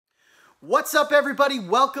What's up, everybody?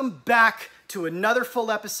 Welcome back to another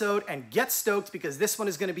full episode, and get stoked because this one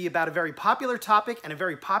is going to be about a very popular topic and a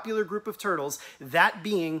very popular group of turtles, that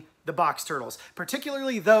being the box turtles,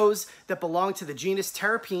 particularly those that belong to the genus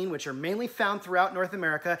Terrapene, which are mainly found throughout North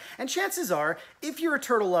America. And chances are, if you're a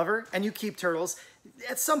turtle lover and you keep turtles,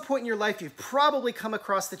 at some point in your life, you've probably come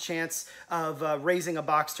across the chance of raising a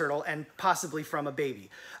box turtle, and possibly from a baby.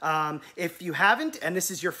 If you haven't, and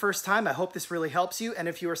this is your first time, I hope this really helps you. And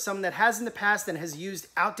if you are someone that has in the past and has used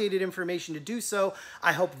outdated information to do so,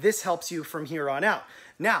 I hope this helps you from here on out.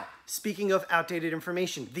 Now, speaking of outdated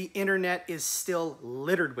information, the internet is still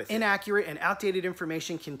littered with it. Inaccurate and outdated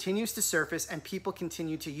information continues to surface, and people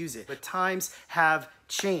continue to use it. But times have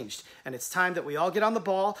changed, and it's time that we all get on the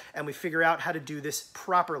ball and we figure out how to do this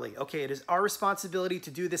properly. Okay, it is our responsibility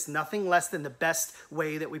to do this nothing less than the best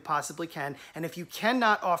way that we possibly can. And if you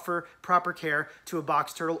cannot offer proper care to a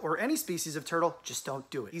box turtle or any species of turtle, just don't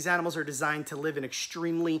do it. These animals are designed to live an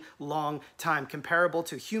extremely long time, comparable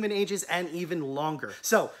to human ages and even longer.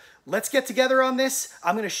 So let's get together on this.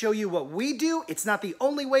 I'm going to show you what we do. It's not the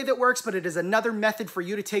only way that works, but it is another method for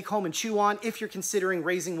you to take home and chew on if you're considering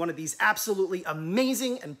raising one of these absolutely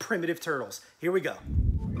amazing and primitive turtles. Here we go.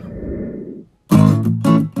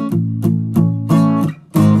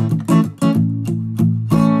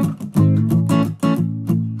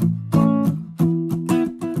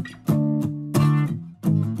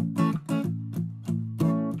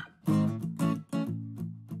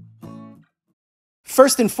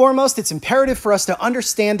 First and foremost, it's imperative for us to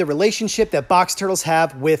understand the relationship that box turtles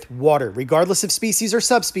have with water. Regardless of species or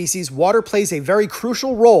subspecies, water plays a very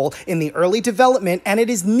crucial role in the early development, and it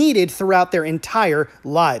is needed throughout their entire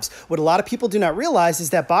lives. What a lot of people do not realize is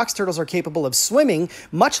that box turtles are capable of swimming,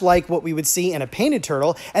 much like what we would see in a painted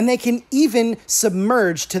turtle, and they can even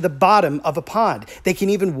submerge to the bottom of a pond. They can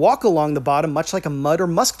even walk along the bottom, much like a mud or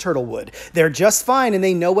musk turtle would. They're just fine, and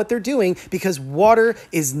they know what they're doing because water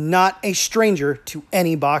is not a stranger to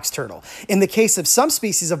any box turtle. In the case of some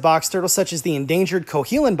species of box turtle, such as the endangered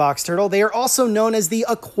Cohelan box turtle, they are also known as the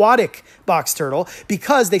aquatic box turtle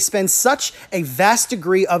because they spend such a vast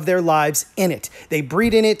degree of their lives in it. They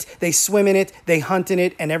breed in it, they swim in it, they hunt in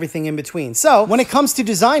it, and everything in between. So when it comes to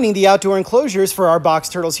designing the outdoor enclosures for our box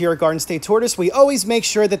turtles here at Garden State Tortoise, we always make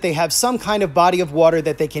sure that they have some kind of body of water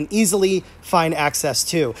that they can easily find access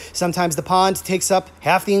to. Sometimes the pond takes up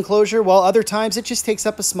half the enclosure, while other times it just takes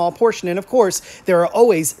up a small portion. And of course, there are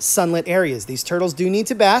always sunlit areas. These turtles do need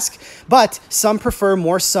to bask, but some prefer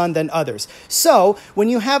more sun than others. So when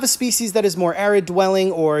you have a species that is more arid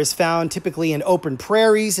dwelling or is found typically in open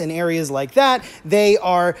prairies and areas like that, they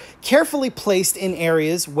are carefully placed in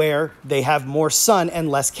areas where they have more sun and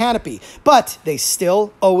less canopy, but they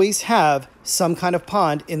still always have some kind of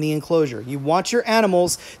pond in the enclosure. You want your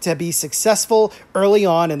animals to be successful early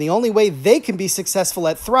on, and the only way they can be successful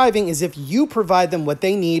at thriving is if you provide them what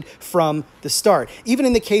they need from the start. Even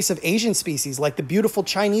in the case of Asian species like the beautiful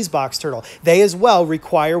Chinese box turtle, they as well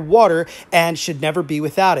require water and should never be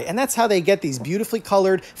without it. And that's how they get these beautifully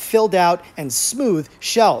colored, filled out, and smooth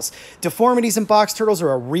shells. Deformities in box turtles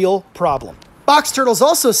are a real problem. Box turtles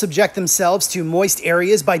also subject themselves to moist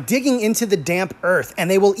areas by digging into the damp earth, and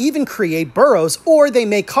they will even create burrows, or they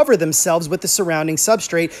may cover themselves with the surrounding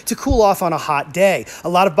substrate to cool off on a hot day. A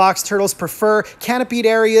lot of box turtles prefer canopied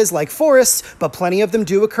areas like forests, but plenty of them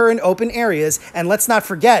do occur in open areas. And let's not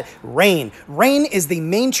forget rain. Rain is the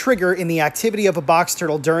main trigger in the activity of a box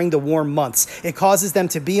turtle during the warm months. It causes them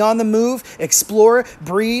to be on the move, explore,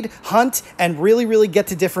 breed, hunt, and really get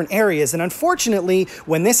to different areas. And unfortunately,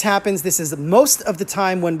 when this happens, this is most of the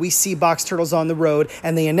time when we see box turtles on the road,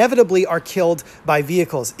 and they inevitably are killed by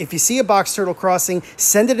vehicles. If you see a box turtle crossing,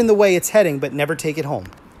 send it in the way it's heading, but never take it home.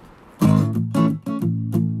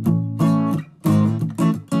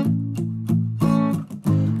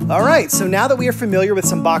 All right, so now that we are familiar with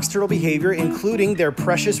some box turtle behavior, including their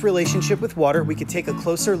precious relationship with water, we could take a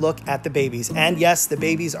closer look at the babies. And yes, the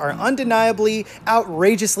babies are undeniably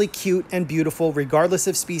outrageously cute and beautiful, regardless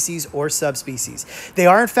of species or subspecies. They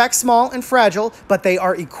are in fact small and fragile, but they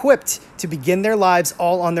are equipped to begin their lives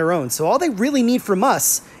all on their own. So all they really need from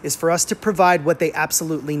us is for us to provide what they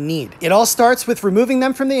absolutely need. It all starts with removing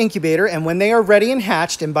them from the incubator, and when they are ready and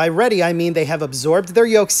hatched, and by ready I mean they have absorbed their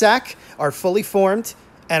yolk sac, are fully formed,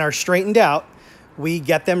 and are straightened out, we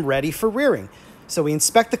get them ready for rearing. So we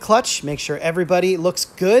inspect the clutch, make sure everybody looks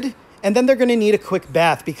good, And then they're going to need a quick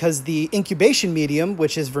bath because the incubation medium,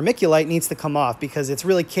 which is vermiculite, needs to come off because it's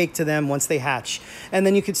really caked to them once they hatch. And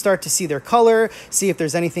then you could start to see their color, see if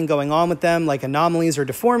there's anything going on with them, like anomalies or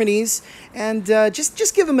deformities, and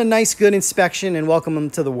just give them a nice, good inspection and welcome them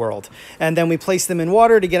to the world. And then we place them in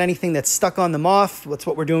water to get anything that's stuck on them off. That's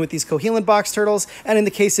what we're doing with these cohelent box turtles. And in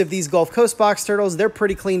the case of these Gulf Coast box turtles, they're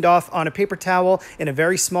pretty cleaned off on a paper towel in a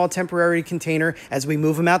very small temporary container as we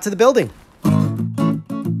move them out to the building.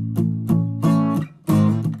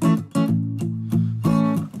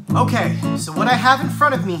 Okay, so what I have in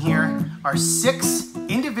front of me here are 6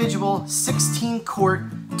 individual 16-quart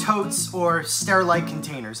totes or Sterilite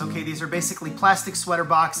containers. Okay, these are basically plastic sweater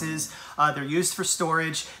boxes. They're used for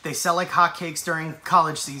storage. They sell like hotcakes during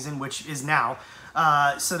college season, which is now.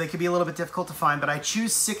 So they could be a little bit difficult to find, but I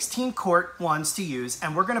choose 16-quart ones to use,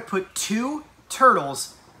 and we're gonna put 2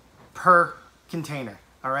 turtles per container.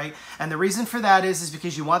 All right, and the reason for that is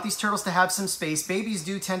because you want these turtles to have some space. Babies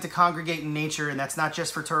do tend to congregate in nature, and that's not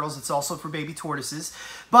just for turtles, it's also for baby tortoises.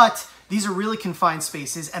 But these are really confined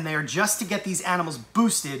spaces, and they are just to get these animals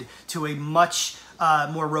boosted to a much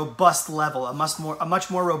more robust level, a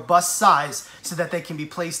much more robust size, so that they can be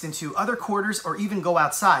placed into other quarters or even go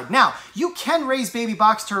outside. Now, you can raise baby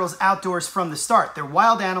box turtles outdoors from the start. They're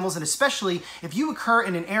wild animals, and especially if you occur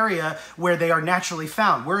in an area where they are naturally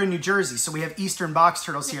found. We're in New Jersey, so we have eastern box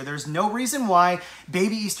turtles here. There's no reason why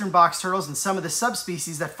baby eastern box turtles and some of the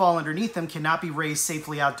subspecies that fall underneath them cannot be raised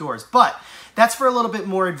safely outdoors. But that's for a little bit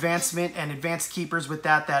more advancement and advanced keepers with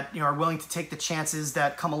that are willing to take the chances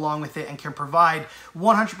that come along with it and can provide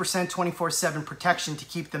 100% 24/7 protection to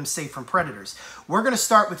keep them safe from predators. We're going to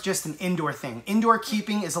start with just an indoor thing. Indoor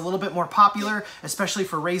keeping is a little bit more popular, especially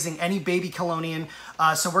for raising any baby Colonian.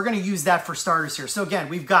 So we're going to use that for starters here. So again,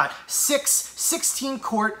 we've got 6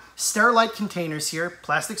 16-quart Sterilite containers here,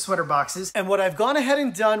 plastic sweater boxes. And what I've gone ahead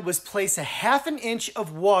and done was place a 1/2 inch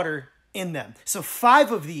of water in them. So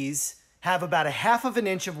 5 of these have about 1/2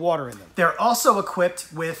 inch of water in them. They're also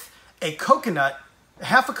equipped with a coconut,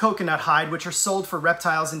 half a coconut hide, which are sold for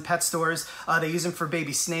reptiles in pet stores. They use them for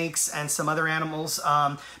baby snakes and some other animals,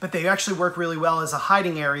 but they actually work really well as a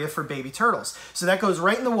hiding area for baby turtles. So that goes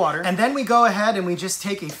right in the water. And then we go ahead and we just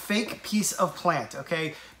take a fake piece of plant,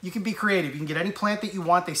 okay? You can be creative. You can get any plant that you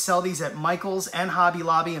want. They sell these at Michael's and Hobby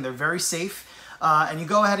Lobby, and they're very safe. And you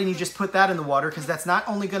go ahead and you just put that in the water because that's not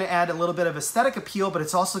only going to add a little bit of aesthetic appeal, but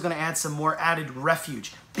it's also going to add some more added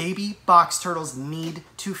refuge. Baby box turtles need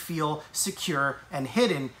to feel secure and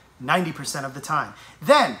hidden 90% of the time.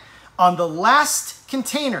 Then, on the last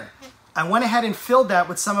container, I went ahead and filled that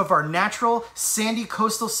with some of our natural sandy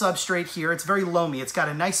coastal substrate here. It's very loamy. It's got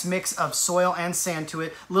a nice mix of soil and sand to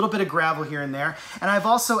it, a little bit of gravel here and there. And I've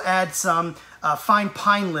also added some fine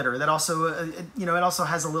pine litter that also, it also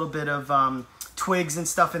has a little bit of twigs and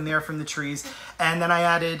stuff in there from the trees. And then I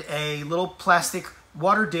added a little plastic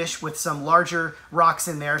water dish with some larger rocks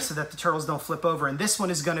in there so that the turtles don't flip over. And this one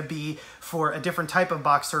is going to be for a different type of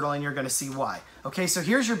box turtle, and you're going to see why. Okay, so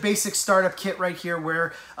here's your basic startup kit right here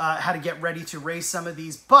where how to get ready to raise some of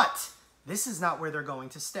these. But this is not where they're going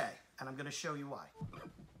to stay, and I'm going to show you why.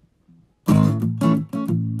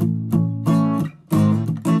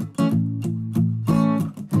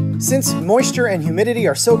 Since moisture and humidity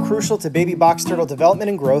are so crucial to baby box turtle development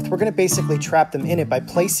and growth, we're going to basically trap them in it by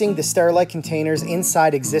placing the Sterilite containers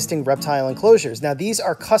inside existing reptile enclosures. Now, these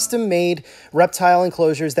are custom-made reptile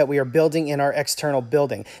enclosures that we are building in our external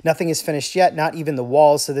building. Nothing is finished yet, not even the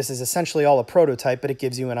walls, so this is essentially all a prototype, but it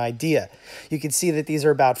gives you an idea. You can see that these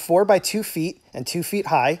are about 4 by 2 feet and 2 feet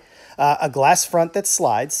high, a glass front that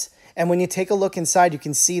slides. And when you take a look inside, you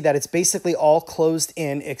can see that it's basically all closed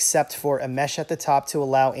in except for a mesh at the top to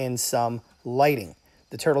allow in some lighting.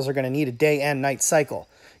 The turtles are going to need a day and night cycle.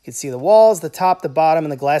 You can see the walls, the top, the bottom,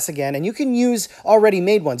 and the glass again. And you can use already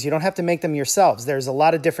made ones. You don't have to make them yourselves. There's a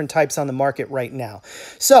lot of different types on the market right now.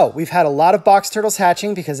 So we've had a lot of box turtles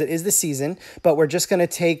hatching because it is the season, but we're just going to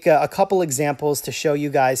take a couple examples to show you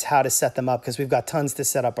guys how to set them up because we've got tons to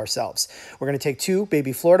set up ourselves. We're going to take 2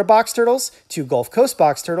 baby Florida box turtles, 2 Gulf Coast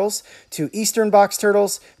box turtles, 2 Eastern box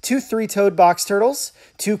turtles, 2 3-toed box turtles,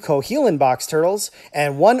 2 cohelent box turtles,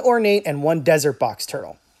 and 1 ornate and 1 desert box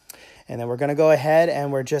turtle. And then we're going to go ahead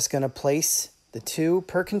and we're just going to place the 2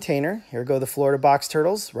 per container. Here go the Florida box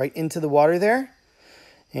turtles right into the water there.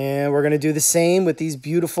 And we're going to do the same with these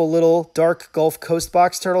beautiful little dark Gulf Coast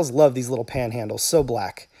box turtles. Love these little panhandles, so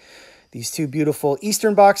black. These 2 beautiful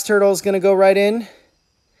Eastern box turtles going to go right in.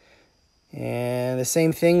 And the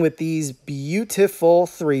same thing with these beautiful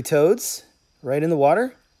 3-toads right in the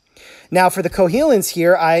water. Now for the cohelins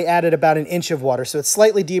here, I added about 1 inch of water, so it's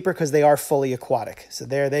slightly deeper because they are fully aquatic. So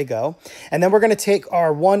there they go. And then we're going to take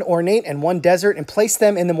our one ornate and one desert and place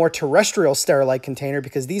them in the more terrestrial sterilite container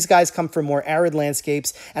because these guys come from more arid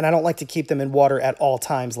landscapes and I don't like to keep them in water at all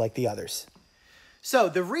times like the others. So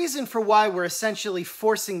the reason for why we're essentially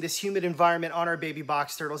forcing this humid environment on our baby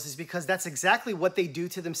box turtles is because that's exactly what they do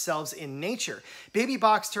to themselves in nature. Baby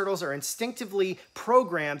box turtles are instinctively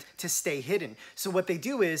programmed to stay hidden. So what they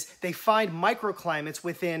do is they find microclimates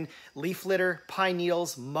within leaf litter, pine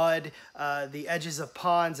needles, mud, the edges of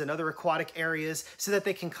ponds and other aquatic areas so that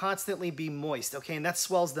they can constantly be moist, okay? And that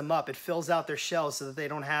swells them up. It fills out their shells so that they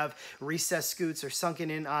don't have recessed scutes or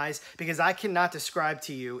sunken in eyes, because I cannot describe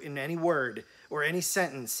to you in any word or any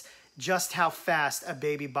sentence just how fast a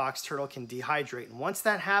baby box turtle can dehydrate. And once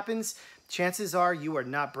that happens, chances are you are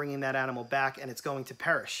not bringing that animal back and it's going to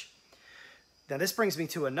perish. Now this brings me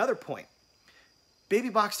to another point. Baby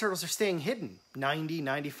box turtles are staying hidden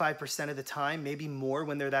 90–95% of the time, maybe more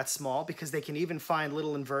when they're that small, because they can even find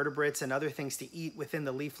little invertebrates and other things to eat within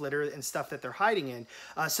the leaf litter and stuff that they're hiding in.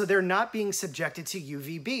 So they're not being subjected to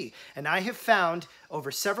UVB. And I have found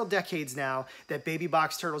over several decades now that baby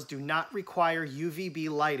box turtles do not require UVB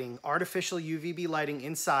lighting, artificial UVB lighting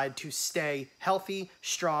inside to stay healthy,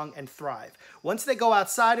 strong, and thrive. Once they go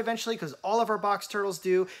outside eventually, because all of our box turtles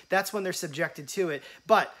do, that's when they're subjected to it.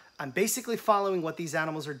 But I'm basically following what these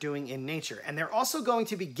animals are doing in nature. And they're also going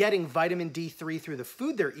to be getting vitamin D3 through the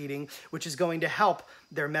food they're eating, which is going to help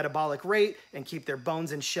their metabolic rate and keep their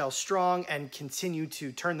bones and shell strong and continue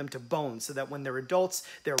to turn them to bones so that when they're adults,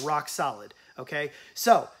 they're rock solid, okay?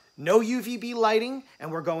 So no UVB lighting,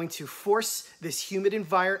 and we're going to force this humid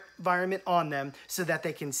environment on them so that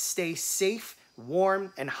they can stay safe,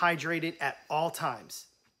 warm, and hydrated at all times.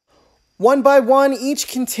 One by one, each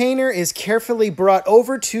container is carefully brought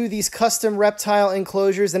over to these custom reptile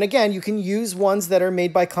enclosures. And again, you can use ones that are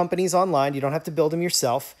made by companies online. You don't have to build them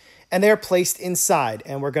yourself. And they're placed inside.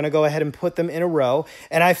 And we're going to go ahead and put them in a row.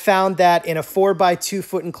 And I found that in a 4x2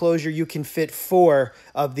 foot enclosure, you can fit 4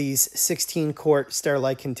 of these 16-quart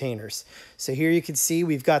Sterilite containers. So here you can see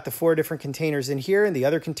we've got the 4 different containers in here. And the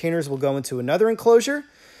other containers will go into another enclosure.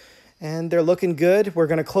 And they're looking good. We're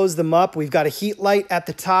going to close them up. We've got a heat light at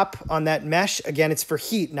the top on that mesh. Again, it's for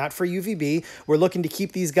heat, not for UVB. We're looking to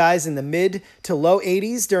keep these guys in the mid to low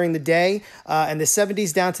 80s during the day and the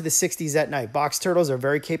 70s down to the 60s at night. Box turtles are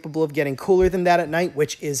very capable of getting cooler than that at night,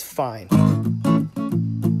 which is fine.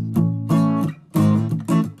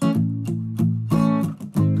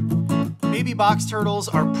 Baby box turtles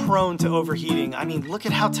are prone to overheating. I mean, look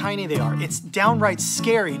at how tiny they are. It's downright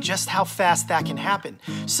scary just how fast that can happen.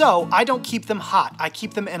 So I don't keep them hot. I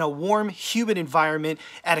keep them in a warm, humid environment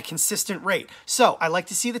at a consistent rate. So I like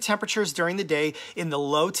to see the temperatures during the day in the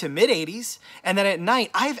low to mid 80s. And then at night,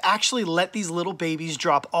 I've actually let these little babies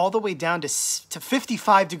drop all the way down to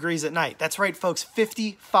 55 degrees at night. That's right, folks,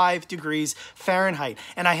 55 degrees Fahrenheit.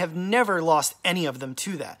 And I have never lost any of them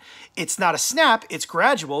to that. It's not a snap, it's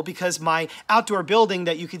gradual, because my outdoor building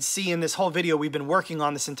that you could see in this whole video we've been working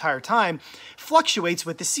on this entire time fluctuates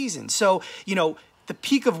with the season. So, you know, the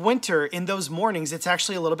peak of winter in those mornings, it's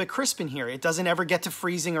actually a little bit crisp in here. It doesn't ever get to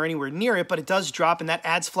freezing or anywhere near it, but it does drop, and that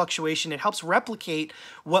adds fluctuation. It helps replicate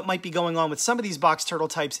what might be going on with some of these box turtle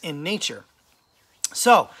types in nature.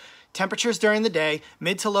 So temperatures during the day,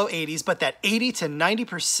 mid to low 80s, but that 80 to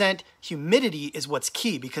 90% humidity is what's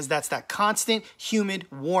key, because that's that constant, humid,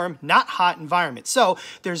 warm, not hot environment. So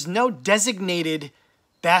there's no designated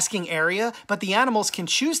basking area, but the animals can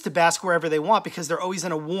choose to bask wherever they want because they're always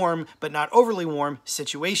in a warm, but not overly warm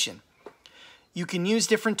situation. You can use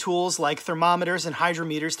different tools like thermometers and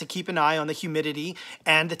hydrometers to keep an eye on the humidity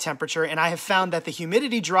and the temperature, and I have found that the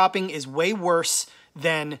humidity dropping is way worse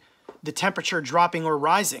than the temperature dropping or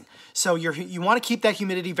rising. So you want to keep that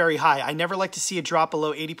humidity very high. I never like to see it drop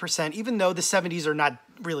below 80%, even though the 70s are not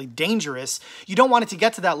really dangerous. You don't want it to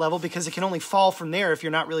get to that level because it can only fall from there if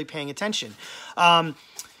you're not really paying attention.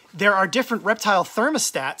 There are different reptile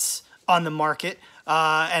thermostats on the market,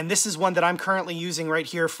 and this is one that I'm currently using right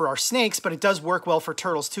here for our snakes, but it does work well for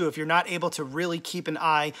turtles too if you're not able to really keep an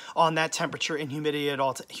eye on that temperature and humidity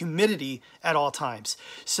at all times.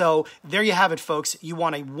 So there you have it, folks. You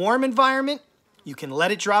want a warm environment. You can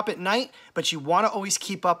let it drop at night, but you want to always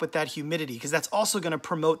keep up with that humidity, because that's also going to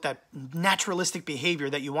promote that naturalistic behavior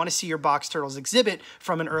that you want to see your box turtles exhibit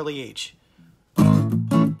from an early age.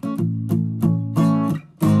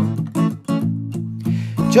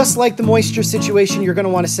 Just like the moisture situation, you're going to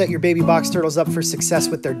want to set your baby box turtles up for success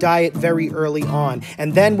with their diet very early on.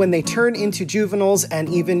 And then when they turn into juveniles and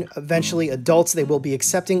even eventually adults, they will be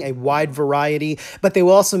accepting a wide variety, but they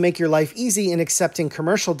will also make your life easy in accepting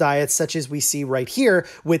commercial diets such as we see right here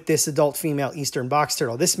with this adult female eastern box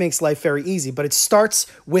turtle. This makes life very easy, but it starts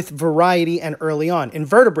with variety and early on.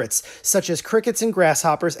 Invertebrates such as crickets and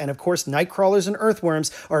grasshoppers, and of course night crawlers and earthworms,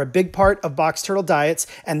 are a big part of box turtle diets,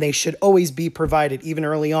 and they should always be provided even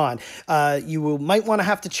early on. Might want to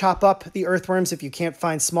have to chop up the earthworms if you can't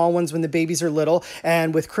find small ones when the babies are little,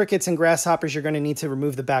 and with crickets and grasshoppers you're going to need to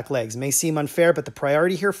remove the back legs. It may seem unfair, but the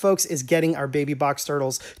priority here, folks, is getting our baby box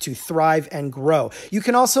turtles to thrive and grow. You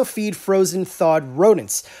can also feed frozen thawed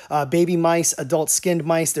rodents, baby mice, adult skinned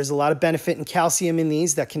mice. There's a lot of benefit and calcium in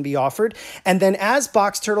these that can be offered. And then as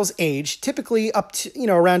box turtles age, typically up to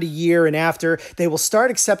around a year and after, they will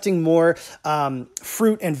start accepting more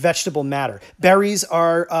fruit and vegetable matter. Berries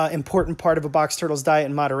are an important part of a box turtle's diet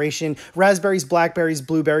in moderation. Raspberries, blackberries,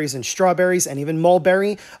 blueberries, and strawberries, and even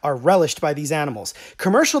mulberry are relished by these animals.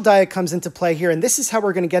 Commercial diet comes into play here, and this is how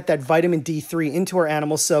we're going to get that vitamin D3 into our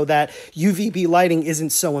animals so that UVB lighting isn't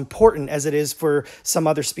so important as it is for some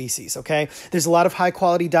other species, okay? There's a lot of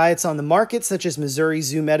high-quality diets on the market, such as Missouri,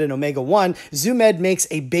 Zoo Med, and Omega-1. Zoo Med makes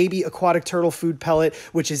a baby aquatic turtle food pellet,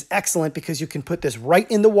 which is excellent because you can put this right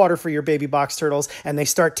in the water for your baby box turtles, and they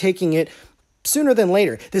start taking it sooner than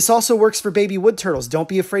later. This also works for baby wood turtles. Don't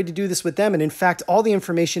be afraid to do this with them. And in fact, all the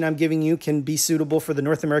information I'm giving you can be suitable for the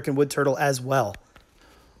North American wood turtle as well.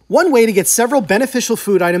 One way to get several beneficial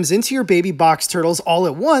food items into your baby box turtles all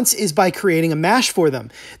at once is by creating a mash for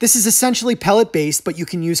them. This is essentially pellet-based, but you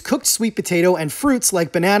can use cooked sweet potato and fruits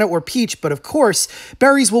like banana or peach, but of course,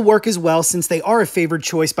 berries will work as well since they are a favored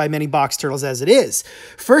choice by many box turtles as it is.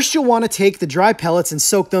 First, you'll want to take the dry pellets and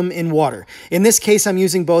soak them in water. In this case, I'm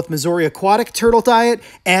using both Missouri Aquatic Turtle Diet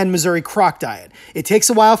and Missouri Croc Diet. It takes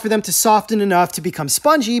a while for them to soften enough to become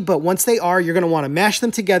spongy, but once they are, you're going to want to mash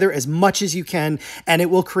them together as much as you can, and it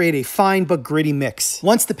will create a fine but gritty mix.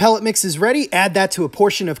 Once the pellet mix is ready, add that to a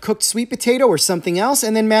portion of cooked sweet potato or something else,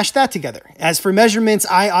 and then mash that together. As for measurements,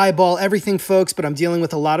 I eyeball everything, folks, but I'm dealing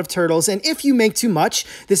with a lot of turtles, and if you make too much,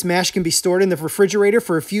 this mash can be stored in the refrigerator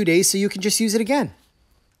for a few days so you can just use it again.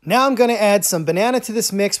 Now I'm going to add some banana to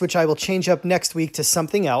this mix, which I will change up next week to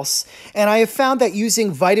something else. And I have found that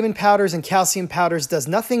using vitamin powders and calcium powders does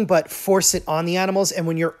nothing but force it on the animals. And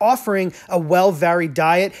when you're offering a well-varied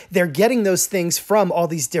diet, they're getting those things from all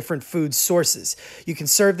these different food sources. You can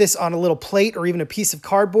serve this on a little plate or even a piece of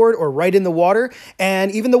cardboard or right in the water. And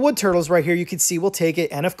even the wood turtles right here, you can see, will take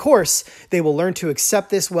it. And of course, they will learn to accept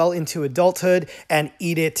this well into adulthood and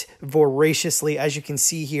eat it voraciously, as you can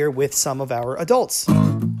see here with some of our adults.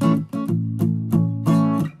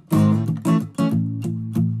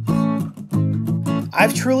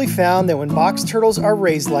 I've truly found that when box turtles are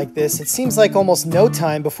raised like this, it seems like almost no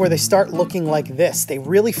time before they start looking like this. They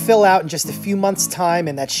really fill out in just a few months' time,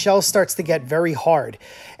 and that shell starts to get very hard.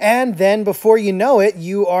 And then before you know it,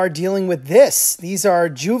 you are dealing with this. These are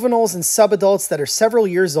juveniles and subadults that are several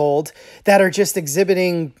years old that are just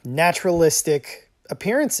exhibiting naturalistic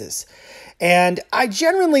appearances. And I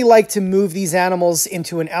generally like to move these animals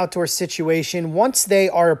into an outdoor situation once they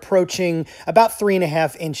are approaching about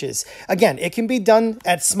 3.5 inches. Again, it can be done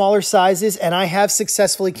at smaller sizes, and I have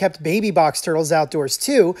successfully kept baby box turtles outdoors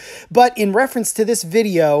too. But in reference to this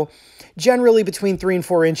video, generally between 3 and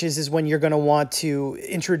 4 inches is when you're going to want to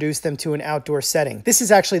introduce them to an outdoor setting. This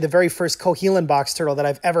is actually the very first Cohelan box turtle that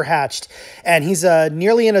I've ever hatched, and he's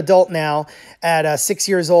nearly an adult now at 6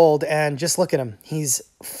 years old, and just look at him. He's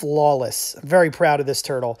flawless. I'm very proud of this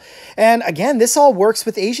turtle. And again, this all works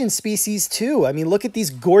with Asian species too. I mean, look at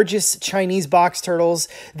these gorgeous Chinese box turtles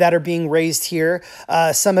that are being raised here.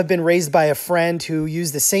 Some have been raised by a friend who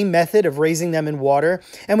used the same method of raising them in water.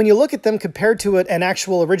 And when you look at them compared to an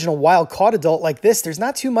actual original wild caught adult like this, there's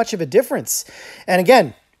not too much of a difference. And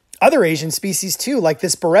again, other Asian species too, like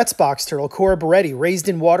this Barrett's box turtle, Cora barretti, raised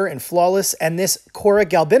in water and flawless, and this Cora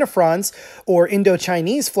galbinifrons, or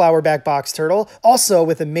Indo-Chinese flowerback box turtle, also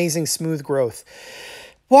with amazing smooth growth.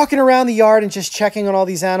 Walking around the yard and just checking on all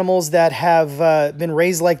these animals that have been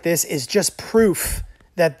raised like this is just proof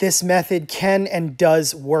that this method can and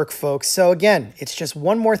does work, folks. So again, it's just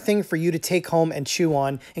one more thing for you to take home and chew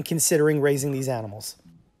on in considering raising these animals.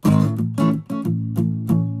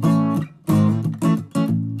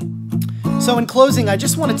 So in closing, I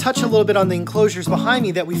just want to touch a little bit on the enclosures behind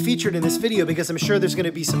me that we featured in this video because I'm sure there's going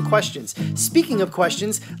to be some questions. Speaking of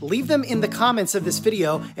questions, leave them in the comments of this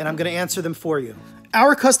video and I'm going to answer them for you.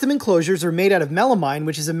 Our custom enclosures are made out of melamine,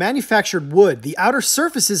 which is a manufactured wood. The outer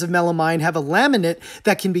surfaces of melamine have a laminate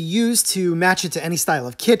that can be used to match it to any style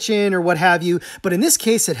of kitchen or what have you, but in this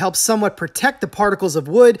case it helps somewhat protect the particles of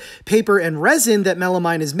wood, paper, and resin that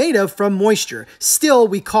melamine is made of from moisture. Still,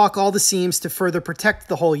 we caulk all the seams to further protect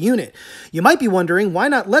the whole unit. You might be wondering, why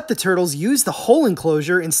not let the turtles use the whole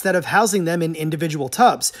enclosure instead of housing them in individual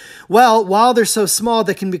tubs? Well, while they're so small,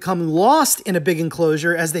 they can become lost in a big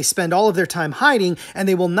enclosure as they spend all of their time hiding, and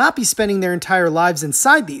they will not be spending their entire lives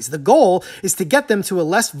inside these. The goal is to get them to a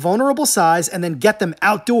less vulnerable size and then get them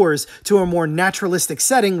outdoors to a more naturalistic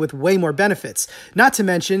setting with way more benefits. Not to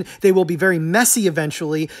mention, they will be very messy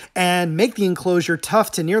eventually and make the enclosure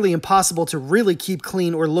tough to nearly impossible to really keep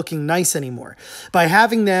clean or looking nice anymore. By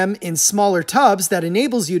having them in smaller tubs, that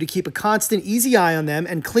enables you to keep a constant, easy eye on them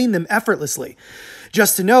and clean them effortlessly.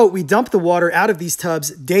 Just to note, we dump the water out of these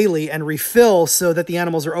tubs daily and refill so that the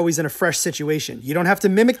animals are always in a fresh situation. You don't have to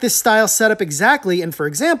mimic this style setup exactly, and for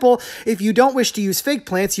example, if you don't wish to use fake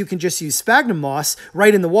plants, you can just use sphagnum moss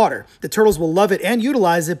right in the water. The turtles will love it and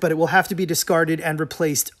utilize it, but it will have to be discarded and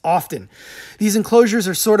replaced often. These enclosures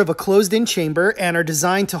are sort of a closed-in chamber and are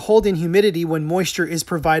designed to hold in humidity when moisture is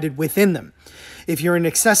provided within them. If you're in an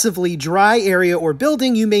excessively dry area or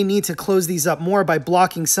building, you may need to close these up more by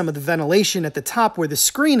blocking some of the ventilation at the top where the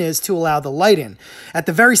screen is to allow the light in. At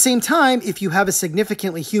the very same time, if you have a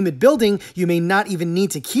significantly humid building, you may not even need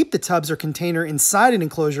to keep the tubs or container inside an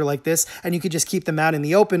enclosure like this, and you could just keep them out in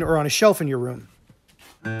the open or on a shelf in your room.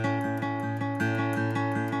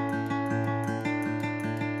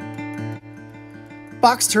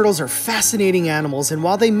 Box turtles are fascinating animals, and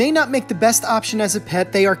while they may not make the best option as a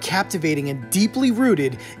pet, they are captivating and deeply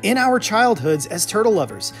rooted in our childhoods as turtle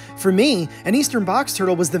lovers. For me, an eastern box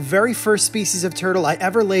turtle was the very first species of turtle I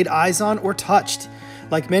ever laid eyes on or touched.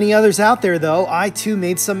 Like many others out there though, I too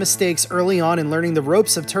made some mistakes early on in learning the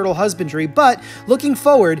ropes of turtle husbandry, but looking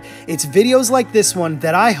forward, it's videos like this one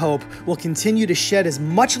that I hope will continue to shed as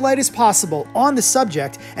much light as possible on the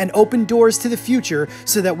subject and open doors to the future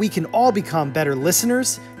so that we can all become better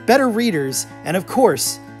listeners, better readers, and of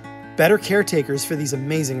course, better caretakers for these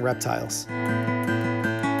amazing reptiles.